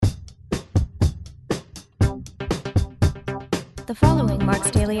The following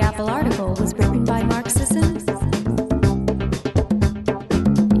Mark's Daily Apple article was written by Mark Sisson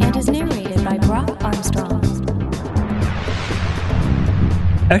and is narrated by Brock Armstrong.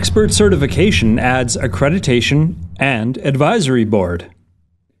 Expert certification adds accreditation and advisory board.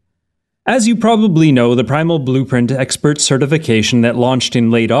 As you probably know, the Primal Blueprint expert certification that launched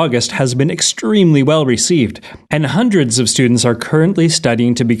in late August has been extremely well received, and hundreds of students are currently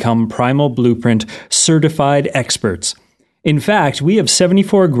studying to become Primal Blueprint certified experts. In fact, we have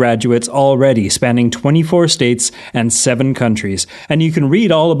 74 graduates already spanning 24 states and 7 countries, and you can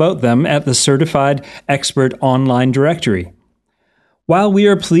read all about them at the Certified Expert online directory. While we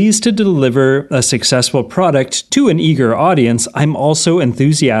are pleased to deliver a successful product to an eager audience, I'm also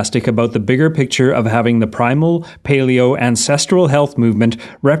enthusiastic about the bigger picture of having the primal, paleo, ancestral health movement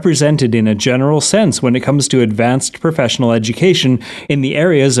represented in a general sense when it comes to advanced professional education in the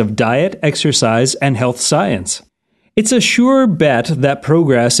areas of diet, exercise, and health science. It's a sure bet that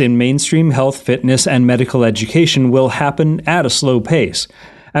progress in mainstream health, fitness, and medical education will happen at a slow pace.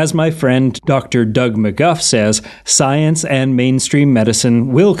 As my friend Dr. Doug McGuff says, science and mainstream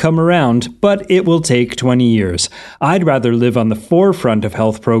medicine will come around, but it will take 20 years. I'd rather live on the forefront of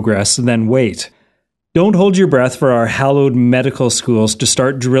health progress than wait. Don't hold your breath for our hallowed medical schools to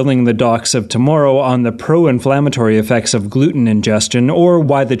start drilling the docs of tomorrow on the pro-inflammatory effects of gluten ingestion or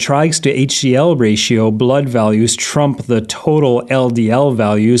why the trigs to HDL ratio blood values trump the total LDL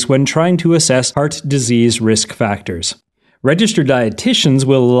values when trying to assess heart disease risk factors. Registered dietitians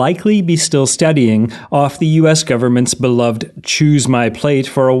will likely be still studying off the U.S. government's beloved Choose My Plate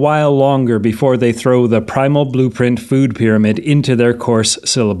for a while longer before they throw the Primal Blueprint food pyramid into their course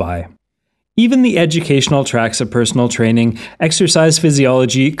syllabi. Even the educational tracks of personal training, exercise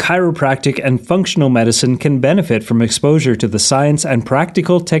physiology, chiropractic, and functional medicine can benefit from exposure to the science and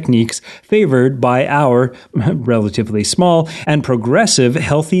practical techniques favored by our relatively small and progressive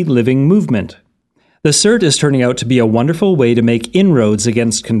healthy living movement. The CERT is turning out to be a wonderful way to make inroads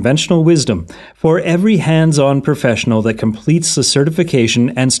against conventional wisdom, for every hands-on professional that completes the certification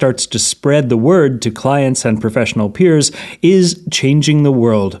and starts to spread the word to clients and professional peers is changing the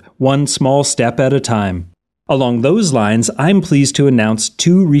world, one small step at a time. Along those lines, I'm pleased to announce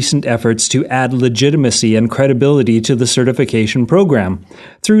 2 recent efforts to add legitimacy and credibility to the certification program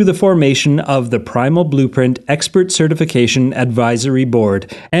through the formation of the Primal Blueprint Expert Certification Advisory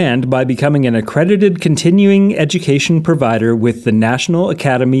Board and by becoming an accredited continuing education provider with the National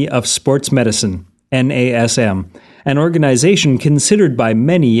Academy of Sports Medicine, NASM, an organization considered by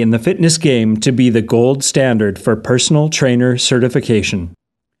many in the fitness game to be the gold standard for personal trainer certification.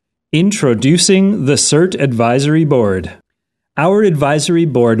 Introducing the CERT Advisory Board. Our advisory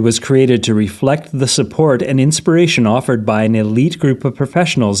board was created to reflect the support and inspiration offered by an elite group of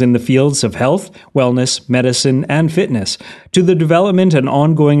professionals in the fields of health, wellness, medicine, and fitness to the development and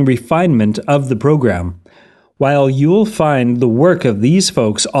ongoing refinement of the program. While you'll find the work of these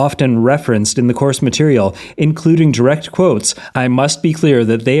folks often referenced in the course material, including direct quotes, I must be clear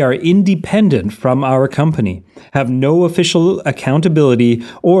that they are independent from our company, have no official accountability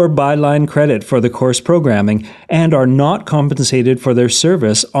or byline credit for the course programming, and are not compensated for their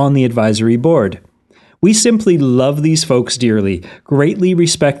service on the advisory board. We simply love these folks dearly, greatly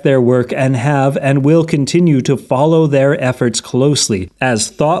respect their work, and have and will continue to follow their efforts closely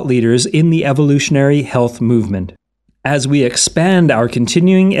as thought leaders in the evolutionary health movement. As we expand our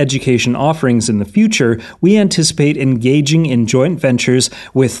continuing education offerings in the future, we anticipate engaging in joint ventures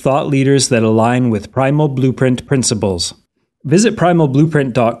with thought leaders that align with Primal Blueprint principles. Visit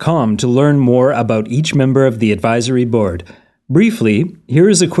primalblueprint.com to learn more about each member of the advisory board. Briefly, here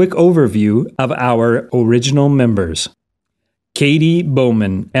is a quick overview of our original members. Katie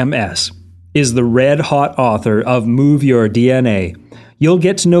Bowman, MS, is the red-hot author of Move Your DNA. You'll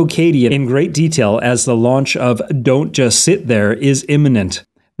get to know Katie in great detail as the launch of Don't Just Sit There is imminent.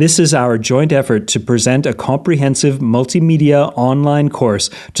 This is our joint effort to present a comprehensive multimedia online course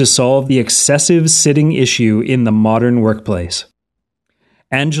to solve the excessive sitting issue in the modern workplace.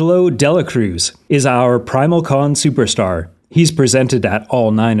 Angelo Dela Cruz is our PrimalCon superstar. He's presented at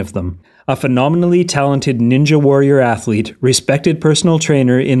all 9 of them. A phenomenally talented ninja warrior athlete, respected personal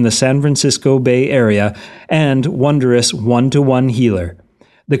trainer in the San Francisco Bay Area, and wondrous one-to-one healer.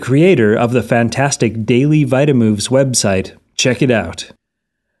 The creator of the fantastic Daily Vitamoves website. Check it out.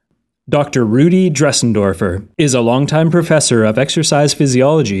 Dr. Rudy Dressendorfer is a longtime professor of exercise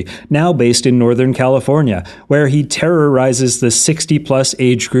physiology, now based in Northern California, where he terrorizes the 60-plus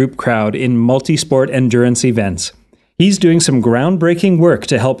age group crowd in multi-sport endurance events. He's doing some groundbreaking work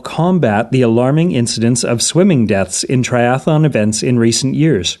to help combat the alarming incidence of swimming deaths in triathlon events in recent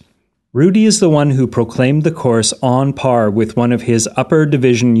years. Rudy is the one who proclaimed the course on par with one of his upper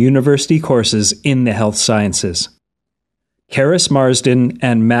division university courses in the health sciences. Karis Marsden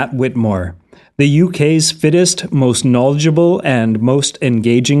and Matt Whitmore, the UK's fittest, most knowledgeable, and most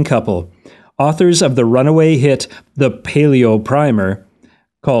engaging couple, authors of the runaway hit The Paleo Primer,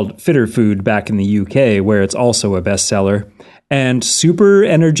 called Fitter Food back in the UK, where it's also a bestseller, and super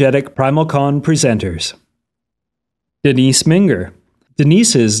energetic PrimalCon presenters. Denise Minger.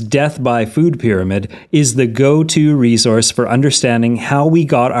 Denise's Death by Food Pyramid is the go-to resource for understanding how we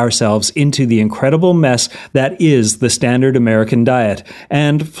got ourselves into the incredible mess that is the standard American diet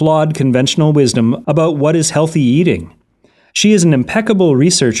and flawed conventional wisdom about what is healthy eating. She is an impeccable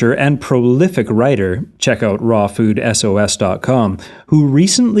researcher and prolific writer, check out rawfoodsos.com, who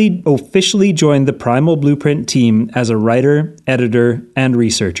recently officially joined the Primal Blueprint team as a writer, editor, and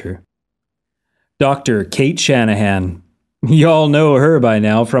researcher. Dr. Kate Shanahan. Y'all know her by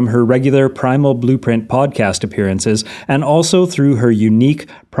now from her regular Primal Blueprint podcast appearances and also through her unique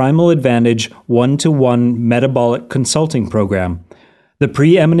Primal Advantage 1-to-1 metabolic consulting program. The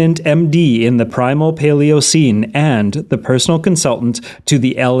preeminent MD in the primal paleo scene and the personal consultant to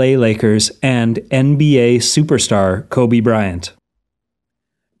the LA Lakers and NBA superstar Kobe Bryant.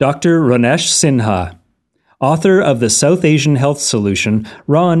 Dr. Ronesh Sinha. Author of the South Asian Health Solution,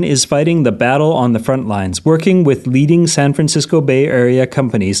 Ron is fighting the battle on the front lines, working with leading San Francisco Bay Area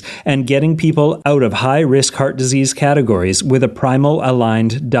companies and getting people out of high-risk heart disease categories with a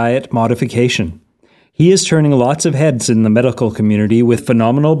primal-aligned diet modification. He is turning lots of heads in the medical community with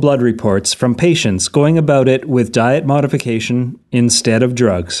phenomenal blood reports from patients going about it with diet modification instead of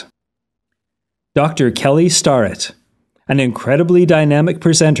drugs. Dr. Kelly Starrett. An incredibly dynamic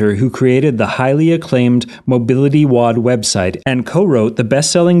presenter who created the highly acclaimed Mobility WOD website and co-wrote the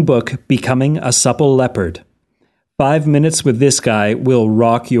best-selling book Becoming a Supple Leopard. 5 minutes with this guy will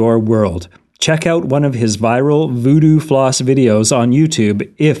rock your world. Check out one of his viral voodoo floss videos on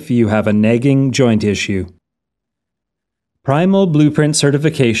YouTube if you have a nagging joint issue. Primal Blueprint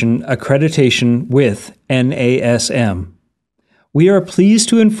Certification Accreditation with NASM. We are pleased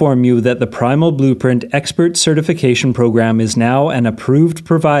to inform you that the Primal Blueprint Expert Certification Program is now an approved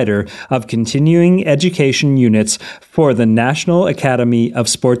provider of continuing education units for the National Academy of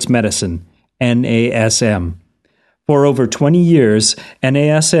Sports Medicine, NASM. For over 20 years,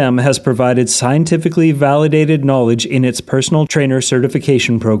 NASM has provided scientifically validated knowledge in its personal trainer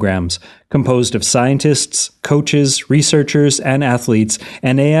certification programs. Composed of scientists, coaches, researchers, and athletes,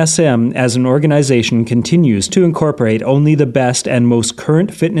 NASM as an organization continues to incorporate only the best and most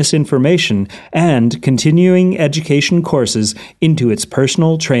current fitness information and continuing education courses into its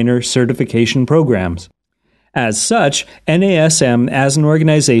personal trainer certification programs. As such, NASM as an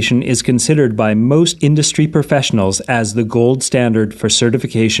organization is considered by most industry professionals as the gold standard for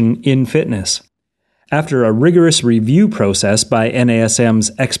certification in fitness. After a rigorous review process by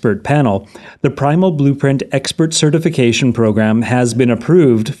NASM's expert panel, the Primal Blueprint Expert Certification Program has been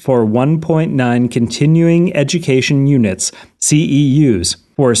approved for 1.9 Continuing Education Units, CEUs,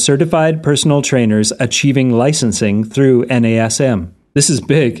 for certified personal trainers achieving licensing through NASM. This is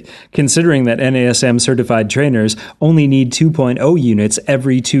big, considering that NASM certified trainers only need 2.0 units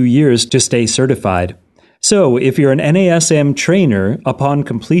every 2 years to stay certified. So, if you're an NASM trainer, upon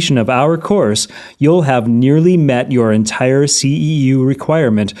completion of our course, you'll have nearly met your entire CEU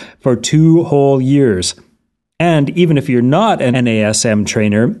requirement for 2 whole years. And even if you're not an NASM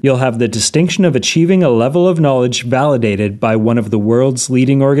trainer, you'll have the distinction of achieving a level of knowledge validated by one of the world's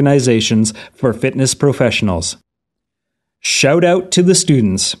leading organizations for fitness professionals. Shout out to the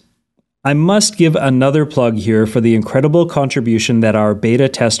students. I must give another plug here for the incredible contribution that our beta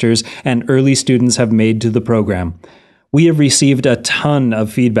testers and early students have made to the program. We have received a ton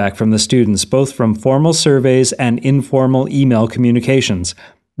of feedback from the students, both from formal surveys and informal email communications.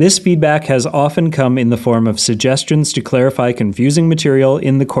 This feedback has often come in the form of suggestions to clarify confusing material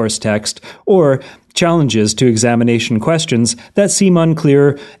in the course text or challenges to examination questions that seem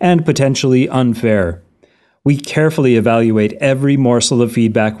unclear and potentially unfair. We carefully evaluate every morsel of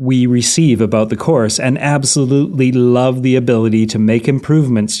feedback we receive about the course and absolutely love the ability to make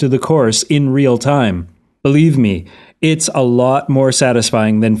improvements to the course in real time. Believe me, it's a lot more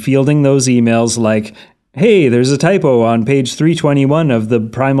satisfying than fielding those emails like, "Hey, there's a typo on page 321 of the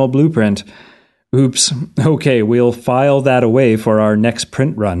Primal Blueprint. Oops, okay, we'll file that away for our next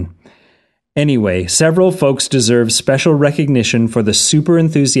print run." Anyway, several folks deserve special recognition for the super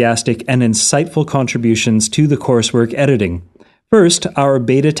enthusiastic and insightful contributions to the coursework editing. First, our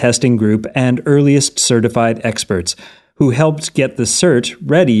beta testing group and earliest certified experts, who helped get the cert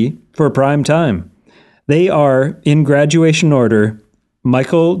ready for prime time. They are, in graduation order,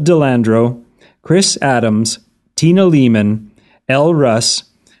 Michael Delandro, Chris Adams, Tina Lehman, Elle Russ,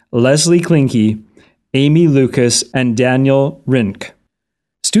 Leslie Klinke, Amy Lucas, and Daniel Rink.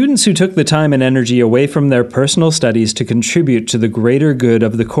 Students who took the time and energy away from their personal studies to contribute to the greater good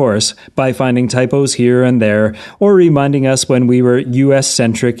of the course by finding typos here and there, or reminding us when we were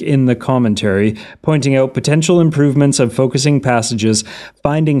US-centric in the commentary, pointing out potential improvements of focusing passages,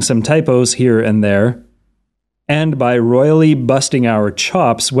 finding some typos here and there, and by royally busting our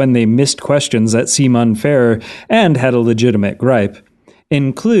chops when they missed questions that seem unfair and had a legitimate gripe,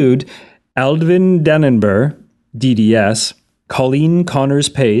 include Aldvin Dannenber, DDS, Colleen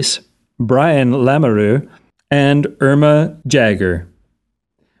Connors-Pace, Brian Lamoureux, and Irma Jagger.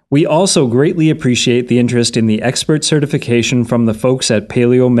 We also greatly appreciate the interest in the expert certification from the folks at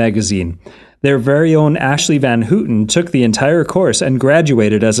Paleo Magazine. Their very own Ashley Van Houten took the entire course and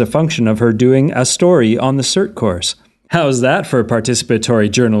graduated as a function of her doing a story on the CERT course. How's that for participatory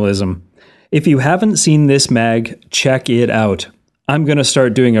journalism? If you haven't seen this mag, check it out. I'm going to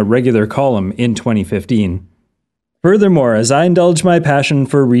start doing a regular column in 2015. Furthermore, as I indulge my passion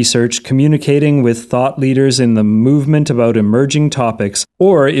for research, communicating with thought leaders in the movement about emerging topics,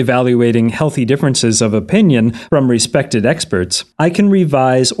 or evaluating healthy differences of opinion from respected experts, I can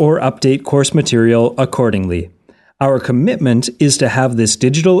revise or update course material accordingly. Our commitment is to have this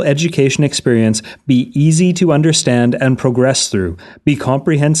digital education experience be easy to understand and progress through, be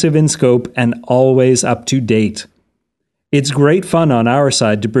comprehensive in scope, and always up to date. It's great fun on our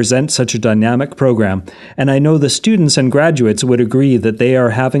side to present such a dynamic program, and I know the students and graduates would agree that they are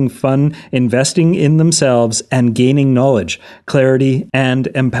having fun investing in themselves and gaining knowledge, clarity, and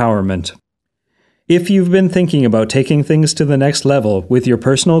empowerment. If you've been thinking about taking things to the next level with your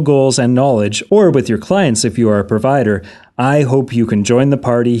personal goals and knowledge, or with your clients if you are a provider, I hope you can join the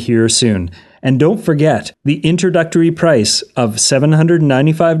party here soon. And don't forget, the introductory price of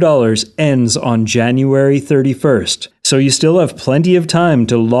 $795 ends on January 31st, so you still have plenty of time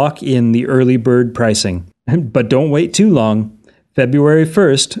to lock in the early bird pricing. But don't wait too long. February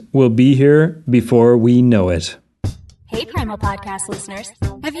 1st will be here before we know it. Hey, Primal Podcast listeners.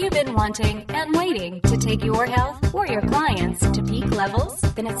 Have you been wanting and waiting to take your health or your clients to peak levels?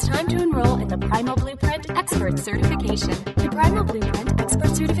 Then it's time to enroll in the Primal Blueprint Expert Certification. The Primal Blueprint Expert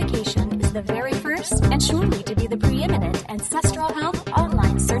Certification is the very first and surely to be the preeminent ancestral health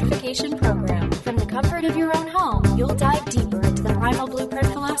online certification program. From the comfort of your own home, you'll dive deeper into the Primal Blueprint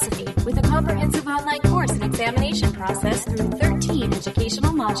philosophy with a comprehensive online course and examination process through 13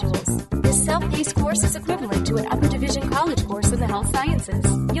 educational modules. This self-paced course is equivalent to an upper division college course in the health sciences.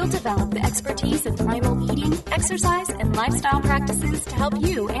 You'll develop the expertise in primal eating, exercise, and lifestyle practices to help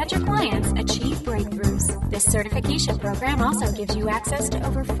you and your clients achieve breakthroughs. This certification program also gives you access to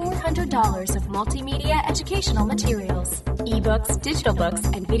over $400 of multimedia educational materials, ebooks, digital books,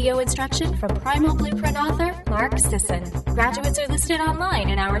 and video instruction from Primal Blueprint author Mark Sisson. Graduates are listed online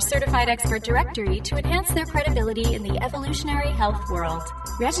in our Certified Expert Directory to enhance their credibility in the evolutionary health world.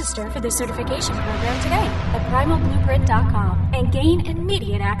 Register for the certification program today at primalblueprint.com and gain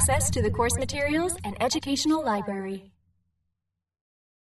immediate access to the course materials and educational library.